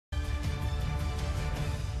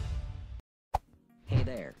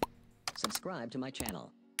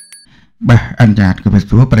Bah, anjat ke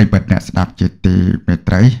betul peribad nak sedap jeti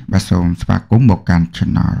betrai basum sepakum bukan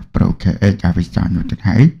channel Pro KH Avisa Newton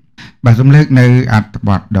Hai. Basum lekនៅអត្ថប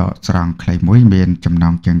ទដកស្រង់ខ្លីមួយមានចំណ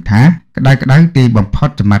ងជើងថាក្តៅទីបំផុត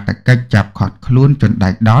សមត្ថកិច្ចចាប់ឃាត់ខ្លួនជនដៃ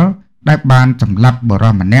ដល់ដែលបានសម្លាប់បរិ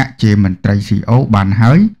សម្នាក់ជាមន្ត្រី CEO បាន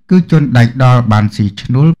ហើយគឺជនដៃដល់បានស៊ីឈ្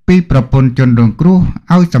នួលពីប្រពន្ធជនរងគ្រោះ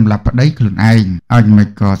ឲ្យសម្លាប់ប្តីខ្លួនឯងឲ្យមិន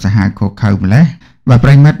ក៏សាហាវខូខើម្លេះបើប្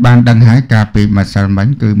រិមិត្តបានដឹងហើយកាលពីម្សិលមិញ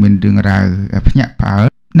គឺមានរឿងរ៉ាវភ្ញាក់ផ្អើល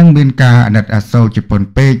និងមានការអាណិតអាសូរជាពន់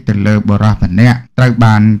ពេកទៅលើបរិសម្នាក់ត្រូវ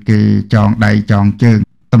បានគេចងដៃចងជើង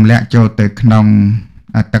ទម្លាក់ចូលទៅក្នុង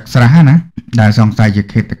ទឹកស្រះណាដែលសង្ស័យជា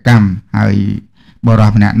ឃាតកម្មហើយបរិ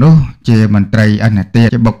សម្នាក់នោះជាមន្ត្រីអន្តរជា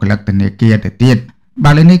តិជាបុគ្គលិកធនាគារទៅទៀត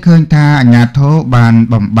បាទលើនេះឃើញថាអាជ្ញាធរបាន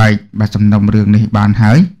បំបែកបាទសំណុំរឿងនេះបាន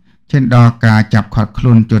ហើយឈានដល់ការចាប់ឃាត់ខ្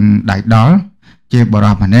លួនជនដៃដល់ជាប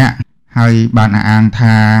រិសម្នាក់ហើយបានអះអាង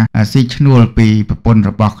ថាស៊ីឈ្នួលពីប្រពន្ធ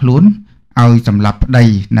របស់ខ្លួនឲ្យសម្លាប់ប្តី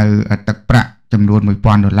នៅទឹកប្រាក់ចំនួន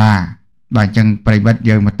$1000បាទអញ្ចឹងប្រិយមិត្ត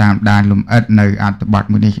យើងមកតាមដានលំអិតនៅអត្ថបទ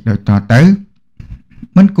មួយនេះដូចតទៅ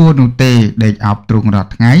មិនគួរនោះទេដេកអោបទ្រូងរាល់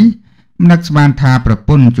ថ្ងៃមិននឹកស្មានថាប្រព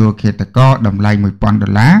ន្ធជួឃាតករតម្លៃ$1000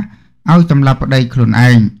ឲ្យសម្លាប់ប្តីខ្លួនឯ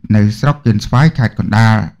ងនៅស្រុកគៀនស្វាយខេត្តកណ្ដា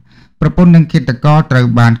លប្រពន្ធនិងឃាតករត្រូវ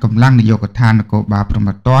បានកម្លាំងនយោបាយកឋាននគរបាលព្រហ្ម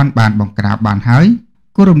ទណ្ឌបានបង្ក្រាបបានហើយ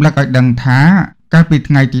គួររំលឹកឲ្យដឹងថាកាលពី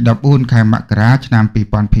ថ្ងៃទី14ខែមករាឆ្នាំ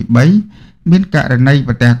2023មានករណី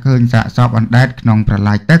ប្រទះឃើញសាកសពអណ្ដែតក្នុងប្រ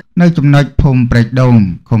ឡាយទឹកនៅចំណុចភូមិព្រែកដូង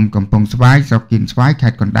ឃុំកំពង់ស្វាយស្រុកគៀនស្វាយខេ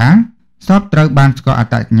ត្តកណ្ដាលសពត្រូវបានស្គាល់អ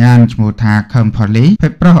ត្តសញ្ញាណឈ្មោះថាខឹមផូលីភេ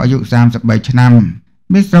ទប្រុសអាយុ33ឆ្នាំ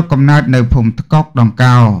មានស្រុកកំណើតនៅភូមិថ្កុកដង្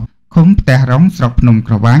កោឃុំផ្ទះរងស្រុកភ្នំ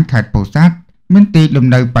ក្រវាញខេត្តពោធិ៍សាត់មានទីលំ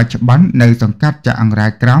នៅបច្ចុប្បន្ននៅសង្កាត់ចាក់អង្រែ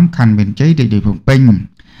ក្រោមខណ្ឌមានជ័យរាជធានីភ្នំពេញ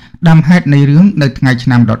ដើមហេតុនៃរឿងនៅថ្ងៃឆ្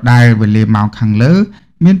នាំដដែលវេលាម៉ោងខាងលើ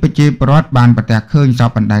មានប្រជាពលរដ្ឋបានប្រទះឃើញស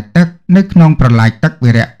ពអណ្ដែតទឹកនៅក្នុងប្រឡាយទឹក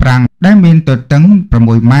វិរៈប្រាំងដែលមានទទឹង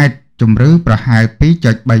6ម៉ែត្រជម្រៅប្រហែល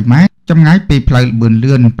 2.3 ម៉ែត្រចម្ងាយពីផ្លូវល្បឿន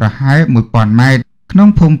លឿនប្រហែល 1000 ម៉ែត្រក្នុង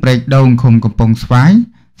ភូមិព្រែកដូងឃុំកំពង់ស្វាយ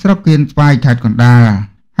ស្រុកគៀនស្វាយខេត្តកណ្ដាល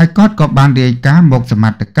ហើយគាត់ក៏បានរាយការណ៍មកសម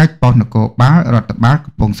ត្ថកិច្ចប៉ុស្តិ៍នគរបាលរដ្ឋបាល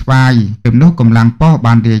កំពង់ស្វាយពេលនោះកម្លាំងប៉ុស្តិ៍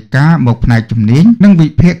បានរាយការណ៍មកផ្នែកជំនាញនិងវិ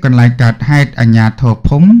ភាគកន្លែងកើតហេតុអាជ្ញាធរ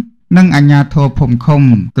ភូមិនិងអាជ្ញាធរភូមិឃុំ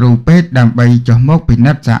គ្រូពេទ្យដើម្បីចុះមកពិ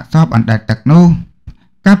និត្យសាកសពអណ្ដែតទឹកនោះ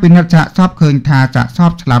ការពិនិត្យសាកសពឃើញថាសាកស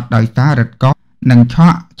ពស្លាប់ដោយសាររឹតកោសនិងឆ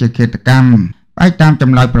ក់ជាឃាតកម្មផ្អែកតាមច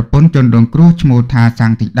ម្លើយប្រពន្ធជនរងគ្រោះឈ្មោះថាសាំ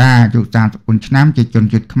ងធីតាអាយុ34ឆ្នាំជាជន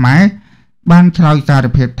ជាតិខ្មែរបានឆ្លើយសារ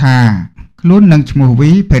ភាពថាខ្លួននឹងឈ្មោះ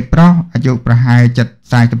វីភេទប្រុសអាយុប្រហែល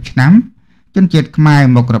40ឆ្នាំជនជាតិខ្មែរ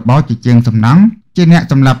មុខរបរជាជាងសំណង់ជាអ្នក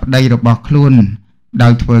សម្លាប់ប្តីរបស់ខ្លួនដោ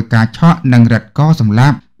យធ្វើការឆក់និងរឹតកោសសម្លា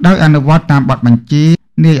ប់ដោយអនុវត្តតាមបទបញ្ជា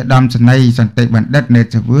នាយឧត្តមសេនីយ៍សន្តិបណ្ឌិតនេត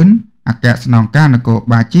សាវឿនអគ្គស្នងការនគរ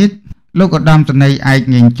បាលជាតិលោកឧត្តមសេនីយ៍ឯក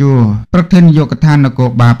ងៀងជួរប្រធាននាយកដ្ឋាននគរ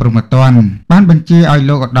បាលព្រហ្មទណ្ឌបានបញ្ជាឲ្យ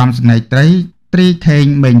លោកឧត្តមសេនីយ៍ត្រីខេង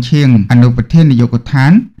មេងឈៀងអនុប្រធាននាយកដ្ឋា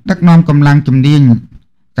នដឹកនាំកម្លាំងជំនាញ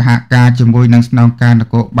សហការជាមួយនឹងស្នងការន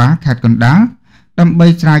គរបាលខេត្តកណ្ដាលដើម្បី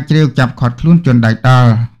ស្រាវជ្រាវចាប់ឃាត់ខ្លួនជនដៃដ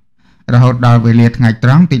ល់រហូតដល់វេលាថ្ងៃត្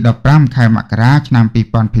រង់ទី15ខែមករាឆ្នាំ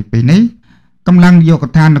2022នេះកម្លាំងនាយក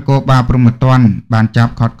ដ្ឋាននគរបាលព្រហ្មទណ្ឌបានចា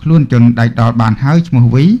ប់ឃាត់ខ្លួនជនដៃដល់បានហើយឈ្មោះ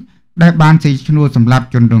វីដែលបានស៊ីឈ្នួលសម្លាប់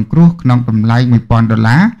ជនរងគ្រោះក្នុងតម្លៃ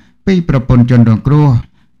$1000ពីប្រពន្ធជនរងគ្រោះ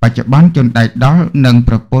បច្ចុប្បន្នជនដៃដល់និង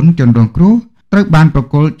ប្រពន្ធជនរងគ្រោះត្រូវបានប្រ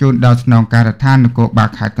គល់ជូនដល់ស្នងការដ្ឋាននគរបាល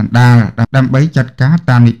ខេត្តកណ្ដាលដើម្បីចាត់ការ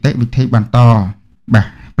តាមនីតិវិធីបន្តបាទ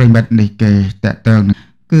ប្រិមិត្តនេះគេតេតើ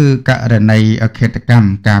គឺករណីឃាតកម្ម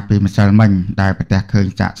កាលពីម្សិលមិញដែលប្រទះឃើញ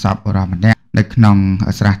សាកសពបរិសម្នាក់នៅក្នុង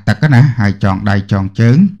ស្រះទឹកណាហើយចងដៃចងជើ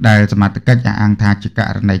ងដែលសមត្ថកិច្ចអះអាងថាជាក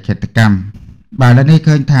រណីឃាតកម្មបាទឥឡូវនេះ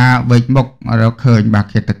ឃើញថាវេចមុខរកឃើញបាទ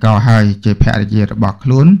ឃាតករហើយជាភរិយារបស់ខ្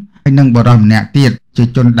លួនហើយនឹងបរិសម្នាក់ទៀតជា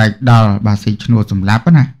ជនដៃដល់បាទស៊ីឈ្នួលសម្លាប់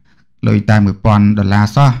ណាលុយតែ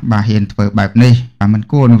$1000សោះបាទហ៊ានធ្វើបែបនេះបាទមិន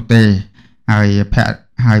គួរនោះទេហើ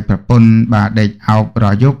យប្រពន្ធបាទដេកអោបរ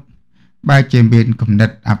យុគបែរជាមានគំនិត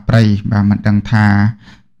អប្រិយបាទមិនដឹងថា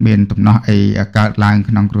មានទំនាស់អីកើតឡើង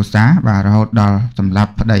ក្នុងគ្រួសារបាទរហូតដល់សម្លា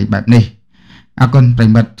ប់ប្តីបែបនេះអរគុណប្រិ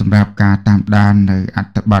មិត្តសម្រាប់ការតាមដាននៅអ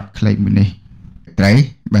ត្ថបទខ្លីមួយនេះត្រី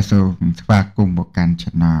បាទសូមស្វាគមន៍មកកាន់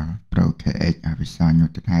Channel Pro KH Avisa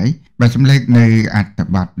Newton Hai បាទសម្លេចនៅអត្ថ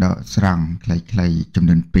បទដកស្រង់ខ្លីៗចំ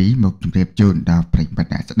នួន2មកជម្រាបជូនដល់ប្រិមិត្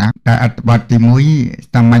តអ្នកស្ដាប់ដែលអត្ថបទទី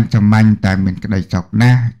1សាមញ្ញតែមានក្តីសុខ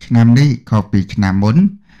ណាស់ឆ្នាំនេះខុសពីឆ្នាំមុន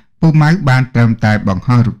ពូម៉ៅបានត្រឹមតែបង្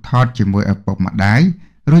ហោះរូបថតជាមួយឪពុកម្ដាយ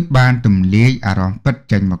រួចបានទម្លាយអារម្មណ៍ពិត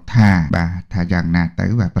ចេញមកថាបាទថាយ៉ាងណាទៅ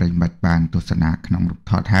បាទប្រិមិត្តបានទស្សនាក្នុងរូប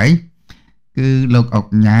ថតហើយគឺលោកអុក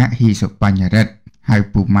ញ៉ាហ៊ីសុបញ្ញរិទ្ធ ហើយ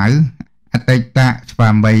ពូម៉ៅអតីតស្វា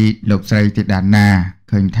មីលោកស្រីទីដាណា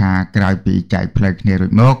ឃើញថាក្រោយពីចែកផ្លូវគ្នារួ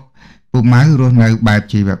ចមកពូម៉ៅរស់នៅបែប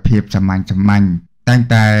ជីវភាពសាមញ្ញតែង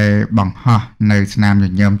តែបង្ហោះនៅស្នាមញ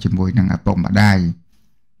ញឹមជាមួយនឹងឪពុកម្ដាយ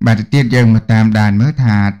បាទទៀតយើងមកតាមដានមើល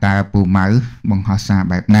ថាតើពូម៉ៅបង្ហោះសារ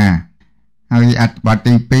បែបណាហើយអត្ថបទ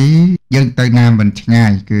ទី2យើងទៅណាមិនឆ្ងា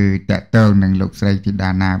យគឺតកតងនឹងលោកស្រីធីតា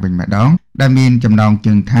ណាវិញម្ដងដែលមានចំណង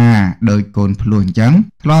ជើងថាដោយកូនភ្លោះអញ្ចឹង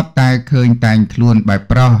ធ្លាប់តែឃើញតែងខ្លួនបែប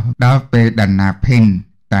ប្រុសដល់ពេលដាណាភិន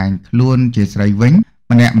តែងខ្លួនជាស្រីវិញ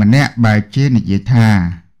ម្នាក់បែបជានិយាយថា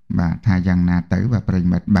បាទថាយ៉ាងណាទៅបាទប្រិ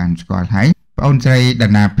មិត្តបានស្គាល់ហើយប្អូនស្រីដា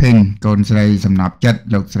ណាភិនកូនស្រីសំណប់ចិត្ត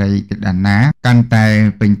លោកស្រីធីតាណាកាន់តែ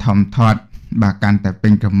ពេញធំធាត់បាទកាន់តែពេ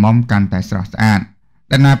ញក្រមុំកាន់តែស្រស់ស្អាត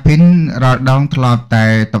ដាណាភិនរាល់ដងធ្លាប់តែ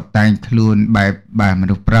តុបតែងខ្លួនបែបបាទម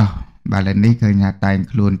នុស្សប្រុសបាទឥឡូវនេះឃើញថាតែង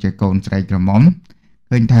ខ្លួនជាកូនស្រីក្រមុំ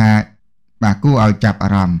ឃើញថាបាទគួរឲ្យចាប់អា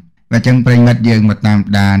រម្មណ៍បាទចឹងប្រិមិត្តយើងមកតាម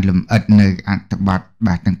ដានលំអិតនៅអត្ថបទ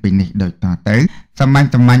បាទទាំងពីរនេះដូចតទៅសាមញ្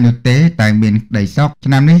ញនោះទេតែមានក្តីសុខ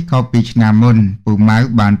ឆ្នាំនេះខុសពីឆ្នាំមុនពូម៉ៅ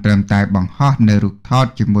បានត្រឹមតែបង្ហោះនៅរូបថត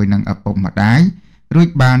ជាមួយនឹងឪពុកម្ដាយរួច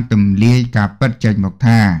បានទម្លាយការពិតចេញមក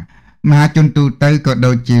ថាមហាជនទូទៅក៏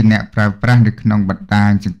ដូចជាអ្នកប្រើប្រាស់នៅក្នុងបណ្ដា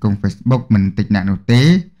ញសង្គម Facebook មិនតិចណាស់នោះទេ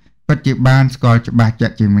ពិតជាបានស្គាល់ច្បាស់ជា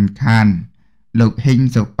ក់ជាមិនខានលោកហ៊ីង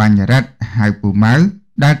សុបញ្ញរិទ្ធហៅពូម៉ៅ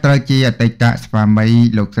ដែលត្រូវជាអតីតស្វាមី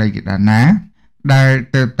លោកស្រីកដាណាដែល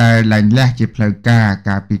ទៅតែលែងលះជាផ្លូវការ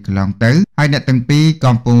កាលពីកន្លងទៅហើយអ្នកទាំងពីរ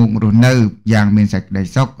កំពុងរស់នៅយ៉ាងមានសេចក្តី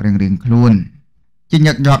សុខរៀងខ្លួនជា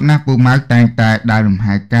ញឹកញាប់ណាស់ពូម៉ៅតែងតែដើរលំ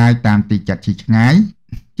ហែកាយតាមទីចាត់ជាឆ្ងាយ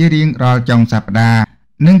ជារៀងរាល់ចុងសប្តាហ៍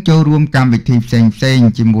និងចូលរួមកម្មវិធីផ្សេង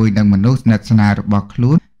ជាមួយនឹងមនុស្សស្និទ្ធស្នាលរបស់ខ្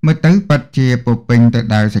លួនមើលទៅពិតជាពោពេញទៅ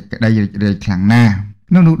ដោយសេចក្តីរីករាយខ្លាំងណាស់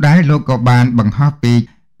ក្នុងនោះដែរលោកក៏បានបង្ហោះ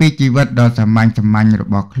ពីជីវិតដ៏សាមញ្ញរ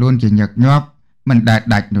បស់ខ្លួនជាញឹកញាប់មិនដែល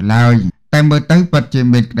ដាច់នោះឡើយតែមើលទៅពិតជា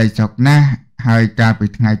មានក្តីសុខណាស់ហើយកាលពី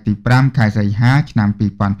ថ្ងៃទី5ខែសីហាឆ្នាំ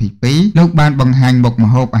2022លោកបានបង្ហាញមុខ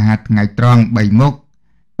ម្ហូបអាហារថ្ងៃត្រង់3មុខ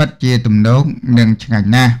ពិតជាទំនងនិងឆ្ងាញ់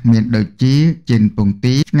ណាស់មានដូចជាចិនពង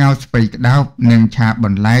ទាស្ងោរស្ពៃក្តោបនិងឆាប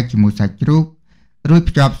ន្លែជាមួយសាច់ជ្រូករួច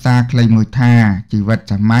ភ្ជាប់សារខ្លីមួយថាជីវិត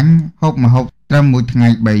សាមញ្ញហូបម្ហូបត្រឹមមួយថ្ងៃ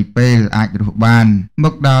3ពេលអាចរស់បានម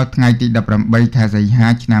កដល់ថ្ងៃទី18ខែសីហា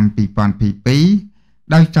ឆ្នាំ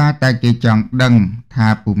2022ដោយសារតែគេចង់ដឹងថា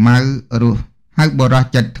ពូម៉ៅរស់ហើយបរិះ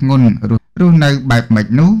ចិត្តធ្ងន់រស់នៅបែបម៉េច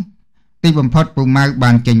នោះទីបំផុតពូម៉ៅ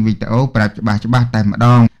បានចេញវីដេអូប្រាប់ច្បាស់តែម្ដ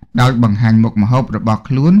ងដោយបង្ហាញមុខម្ហូបរបស់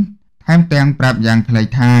ខ្លួនថែមទាំងប្រាប់យ៉ាងខ្លី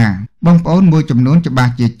ថាបងប្អូនមួយចំនួនច្បា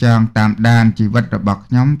ស់ជាចង់តាមដានជីវិតរបស់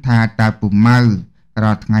ខ្ញុំថាតើពូម៉ៅ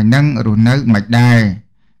រាល់ថ្ងៃហ្នឹងរស់នៅមិនដែរ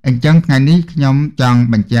អញ្ចឹងថ្ងៃនេះខ្ញុំចង់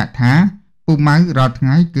បញ្ជាក់ថាពូម៉ៅរាល់ថ្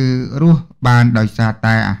ងៃគឺរស់បានដោយសារ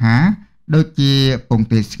តែអាហារដូចជាពង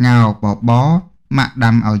ទាស្ងោរបបរម៉ាក់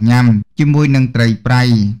ដាំឲ្យញ៉ាំជាមួយនឹងត្រីប្រៃ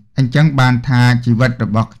អញ្ចឹងបានថាជីវិតរ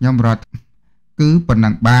បស់ខ្ញុំរាល់គឺប៉ុណ្ណឹ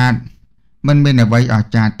ងបាទមិនមានអ្វីអស្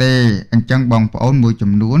ចារ្យទេអញ្ចឹងបងប្អូនមួយ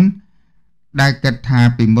ចំនួនដែលគិតថា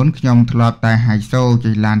ពីមុនខ្ញុំធ្លាប់តែហៃសូ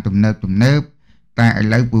ជិះឡានទំនើបតែឥ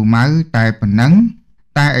ឡូវពូម៉ៅតែប៉ុណ្ណឹង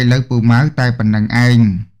ឯង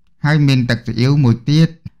ហើយមានទឹកស៊ីអ៊ីវមួយទៀត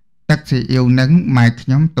ទឹកស៊ីអ៊ីវនឹងម៉ែខ្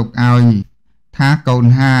ញុំទុកឲ្យថាកូន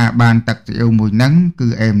ហាបានទឹកស៊ីអ៊ីវមួយនឹងគឺ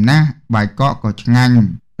អែមណាស់បាយកកក៏ឆ្ងាញ់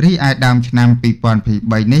រីឯដើមឆ្នាំ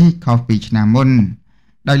2023នេះខុសពីឆ្នាំមុន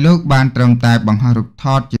ដោយលោកបានត្រឹមតែបង្ហោះរូបថ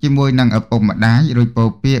តជាមួយនឹងឪពុកម្ដាយរួចពោល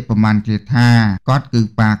ពាក្យប្រមាណជាថាគាត់គឺ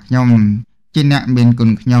ប៉ាខ្ញុំជាអ្នកមានគុ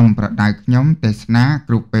ណខ្ញុំប្រដៅខ្ញុំទេសនា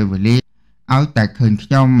គ្រប់ពេលវេលាឲ្យតែឃើញខ្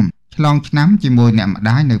ញុំឆ្លងឆ្នាំជាមួយអ្នកម្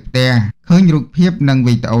ដាយនៅផ្ទះឃើញរូបភាពនិង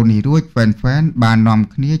វីដេអូនេះរួចហ្វេនបាននាំ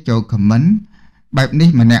គ្នាចូល comment បែបនេះ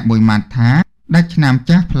ម្នាក់មួយម៉ាត់ថាដាច់ឆ្នាំ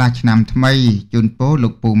ចាស់ផ្លាស់ឆ្នាំថ្មីជូនពរលោ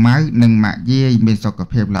កពូម៉ៅនិងម៉ាក់យាយមានសុខ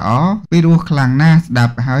ភាពល្អពីរោះខ្លាំងណាស់ស្ដា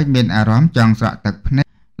ប់ហើយមានអារម្មណ៍ចង់ស្រក់ទឹកភ្នែក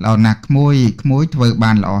ល្អណាស់ក្មួយធ្វើ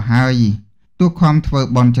បានល្អហើយទោះខំធ្វើ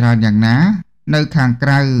បន់ច្រើនយ៉ាងណានៅខាងក្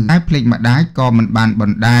រៅតែភ្លេចម្ដាយក៏មិនបានប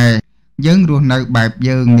ន់ដែរយើងរស់នៅបែប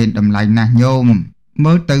យើងមានតម្លៃណាស់ញោម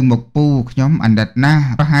មើលទៅមុខពូខ្ញុំអាណិតណាស់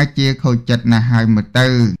ប្រហែលជាខូចចិត្តណាស់ហើយមើលទៅ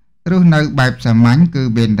រស់នៅបែបសាមញ្ញគឺ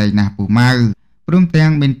មានន័យណាស់ពូម៉ៅព្រមទាំ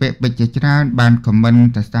ងមានពាក្យពេចន៍ជាច្រើនបានខមមិន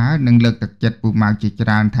សរសើរនិងលើកទឹកចិត្តពូម៉ៅជាច្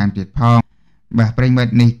រើនថែមទៀតផងបាទប្រិមិត្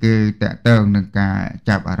តនេះគឺតកតងនឹងការ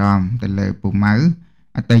ចាប់អារម្មណ៍ទៅលើពូម៉ៅ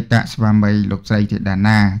អតីតស្វាមីលោកស្រីធីតា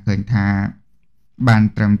ណាឃើញថាបាន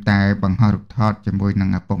ត្រឹមតែបង្ហោះរូបថតជាមួយនឹង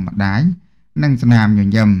ឪពុកម្ដាយនិងស្នាមញ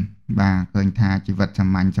ញឹមបាទឃើញថាជីវិតសា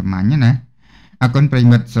មញ្ញណាអរគុណប្រិ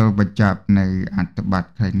មិត្តសូមបញ្ចប់នៅអត្ថបទ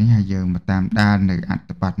ខ្លីនេះហើយយើងមកតាមដាននៅអត្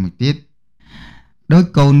ថបទមួយទៀតដោយ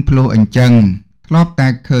កូនភ្លោះអញ្ចឹងធ្លាប់តែ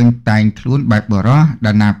ឃើញតែងខ្លួនបែបបរោះ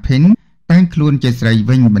ដាណាភិនតែងខ្លួនជាស្រី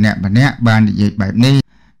វិញម្នាក់បាននិយាយបែបនេះ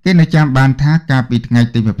គេនៅចាំបានថាកាលពីថ្ងៃ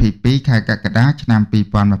ទី22ខែកក្កដាឆ្នាំ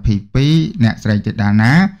2022អ្នកស្រីជាដា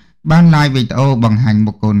ណាបានឡាយវីដេអូបង្ហាញ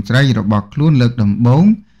មុខកូនស្រីរបស់ខ្លួនលើកដំបូង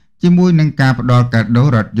ជាមួយនឹងការផ្ដល់កាដូ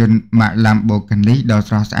រថយន្ត Lamborghini ដ៏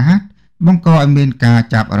ស្រស់ស្អាតបង្កឲ្យមានការ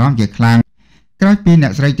ចាប់អារម្មណ៍ជាខ្លាំងក្រោយពីអ្ន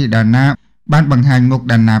កស្រីទីដាណាបានបង្ហាញមុខ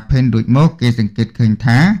ដាណាផេនរួចមកគេសង្កេតឃើញ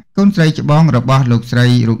ថាកូនស្រីច្បងរបស់លោកស្រី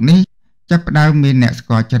រូបនេះចាប់ផ្ដើមមានអ្នកស្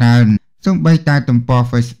គាល់ច្រើនសូម្បីតែទំព័រ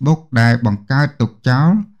Facebook ដែលបង្កើតទុកចោ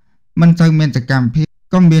លមិនសូវមានសកម្មភាព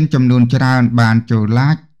ក៏មានចំនួនច្រើនបានចូលឡា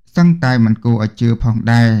ចសឹងតែមិនគួរឲ្យជឿផង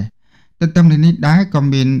ដែរទន្ទឹមនឹងនេះដែរក៏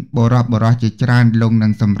មានបរិះជាច្រើនលងនឹ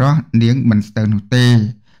ងសម្រស់នាងមិនស្ទើរនោះទេ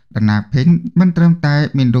ដាណាភិនមិនត្រឹមតែ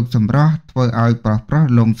មានរូបសម្រស់ធ្វើឲ្យប្រុស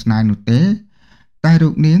លងស្នេហ៍នោះទេតែរូ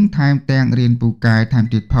បនាងថែមទាំងរៀនពូកែថែម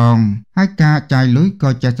ទៀតផងហើយការចាយលុយក៏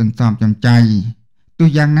ចេះសន្សំចំចៃទោះ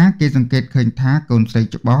យ៉ាងណាគេសង្កេតឃើញថាកូនស្រី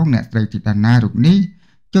ច្បងអ្នកស្រីទីដាណារូបនេះ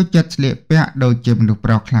ចូលចិត្តស្លៀកពាក់ដូចជាមនុស្ស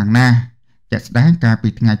ប្រុសខ្លាំងណាស់ជាក់ស្ដែងកាលពី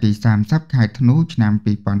ថ្ងៃទី30ខែធ្នូឆ្នាំ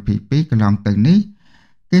2022កន្លងទៅនេះ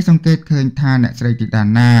គេសង្កេតឃើញថាអ្នកស្រីទីដា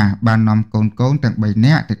ណាបាននាំកូនទាំង3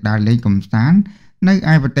នាក់ទៅដើរលេងកម្សាន្តនៅ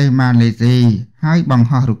ឯប្រទេសម៉ាឡេស៊ីហើយបង្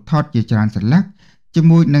ហោះរូបថតជាច្រើនសន្លឹកជា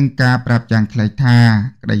មួយនឹងការប្រាប់យ៉ាងខ្លីថា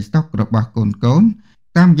ក្តីសុខរបស់កូន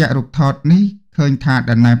តាមរយៈរូបថតនេះឃើញថា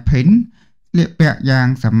ដាណាភិនស្លៀកពាក់យ៉ាង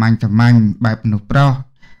សាមញ្ញបែបមនុស្សប្រុស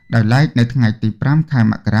ដោយឡែកនៅថ្ងៃទី5ខែ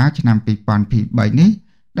មករាឆ្នាំ2023នេះ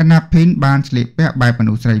ដាណាភិនបានស្លៀកពាក់បែបម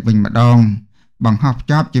នុស្សស្រីវិញម្ដងបង្ហោះភ្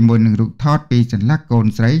ជាប់ជាមួយនឹងរូបថតពីសន្លឹកកូន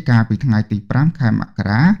ស្រីកាលពីថ្ងៃទី5ខែមក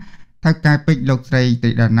រាថៅកែពេជ្រលោកស្រីត្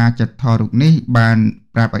រីដាណាចិត្តថតរូបនេះបាន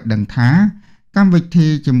ប្រាប់ឲ្យដឹងថាកម្មវិធី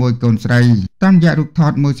ជាមួយកូនស្រីតាមរយៈរូបថ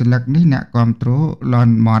តមួយសន្លឹកនេះអ្នកគាំទ្រល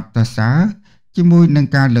ន់ម៉តតាសាជាមួយនឹង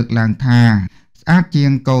ការលើកឡើងថាស្អាតជា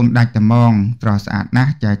ងកូនដាច់ត្មងស្រស់ស្អាតណា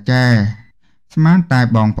ស់ចែស្មានតែ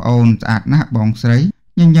បងប្អូនស្អាតណាស់បងស្រី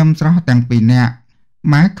ញញឹមស្រស់ទាំងពីរនាក់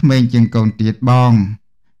ម៉ែក្មេងជាងកូនទៀតបង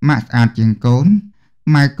ម៉ាក់ស្អាតជាងកូន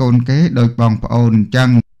ម៉ែកូនគេដូចបងប្អូនអញ្ចឹង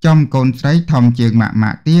ចំកូនស្រីធំជាង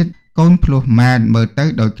ម៉ាក់ទៀតកូនភ្លោះម៉ែនមើលទៅ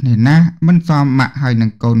ដូចគ្នាណាស់មិនសមម៉ាក់ហើយនឹ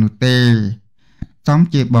ងកូននោះទេសម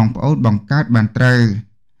ជាបងប្អូនបង្កើតបានត្រូវ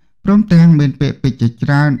ព្រមទាំងមានពាក្យពេចន៍ជាច្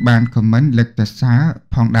រើនបានខមមិនលើកទៅសារ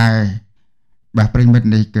ផងដែរបាទប្រិមិត្ត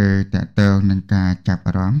នេះគឺតើតើនឹងការចាប់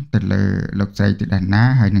អារម្មណ៍ទៅលើលោកស្រីទីដាណា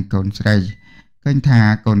ហើយនឹងកូនស្រីឃើញថា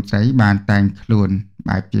កូនស្រីបានតែងខ្លួន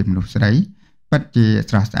បែបជាមនុស្សស្រីពិតជា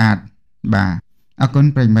ស្រស់ស្អាតបាទអរគុណ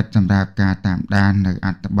ប្រិមិត្តសម្រាប់ការតាមដាននៅអ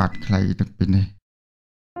ត្ថបទខ្លីទាំងពីរនេះ